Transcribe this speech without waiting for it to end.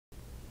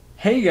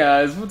Hey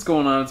guys, what's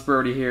going on? It's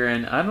Brody here,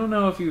 and I don't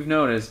know if you've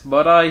noticed,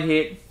 but I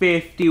hit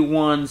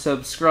 51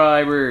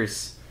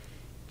 subscribers.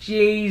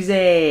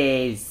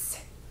 Jesus!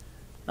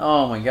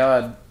 Oh my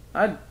god.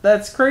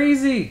 That's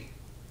crazy!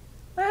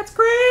 That's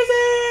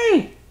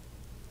crazy!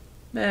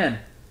 Man,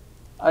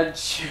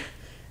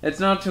 it's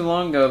not too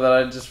long ago that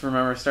I just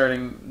remember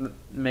starting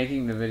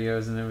making the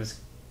videos, and it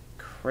was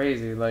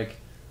crazy. Like,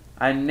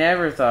 I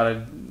never thought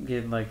I'd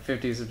get like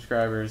 50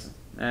 subscribers,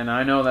 and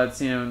I know that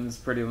sounds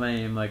pretty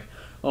lame, like,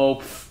 oh,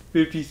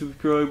 50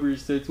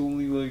 subscribers, that's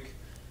only like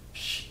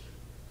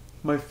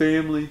my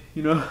family,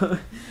 you know?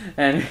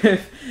 And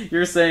if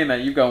you're saying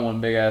that, you've got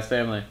one big ass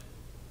family.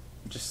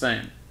 Just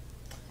saying.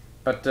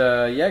 But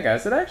yeah,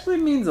 guys, it actually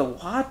means a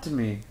lot to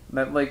me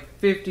that like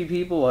 50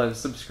 people have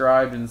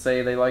subscribed and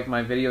say they like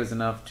my videos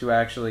enough to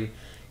actually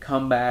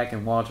come back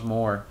and watch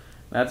more.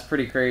 That's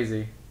pretty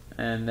crazy,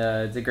 and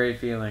it's a great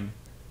feeling.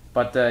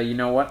 But you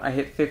know what? I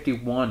hit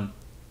 51.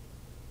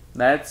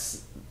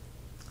 That's...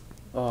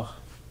 oh...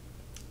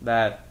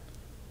 That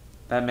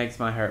makes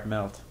my heart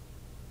melt.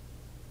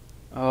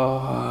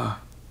 Oh.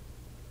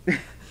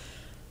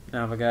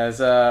 No, but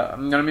guys,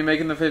 I'm gonna be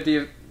making the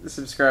 50th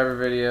subscriber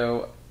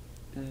video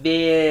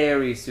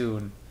very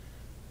soon.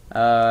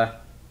 I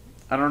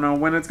don't know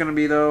when it's gonna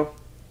be though.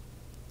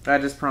 I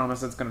just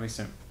promise it's gonna be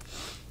soon.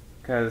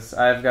 Because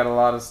I've got a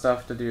lot of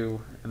stuff to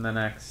do in the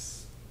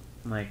next,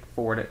 like,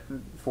 4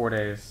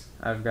 days.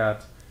 I've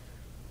got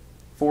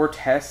 4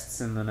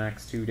 tests in the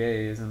next 2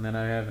 days, and then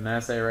I have an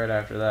essay right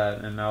after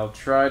that, and I'll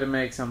try to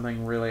make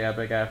something really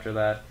epic after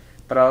that.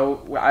 But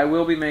I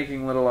will be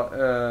making little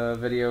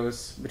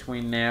videos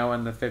between now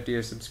and the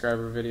 50th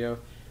subscriber video,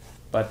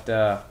 but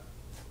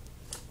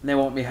they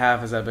won't be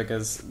half as epic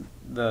as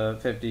the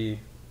 50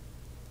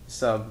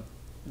 sub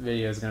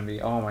video is going to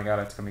be. Oh my god,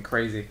 it's going to be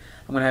crazy.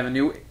 I'm going to have a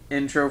new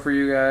intro for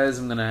you guys.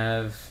 I'm going to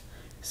have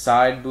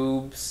side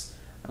boobs.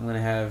 I'm going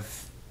to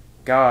have...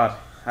 God...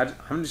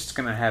 I'm just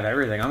going to have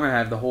everything. I'm going to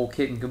have the whole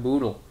kit and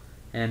caboodle.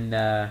 And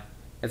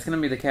it's going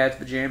to be the cat's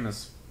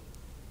pajamas.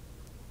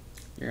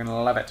 You're going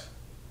to love it.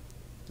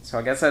 So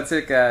I guess that's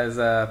it, guys.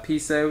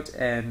 Peace out,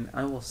 and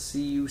I will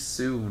see you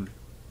soon.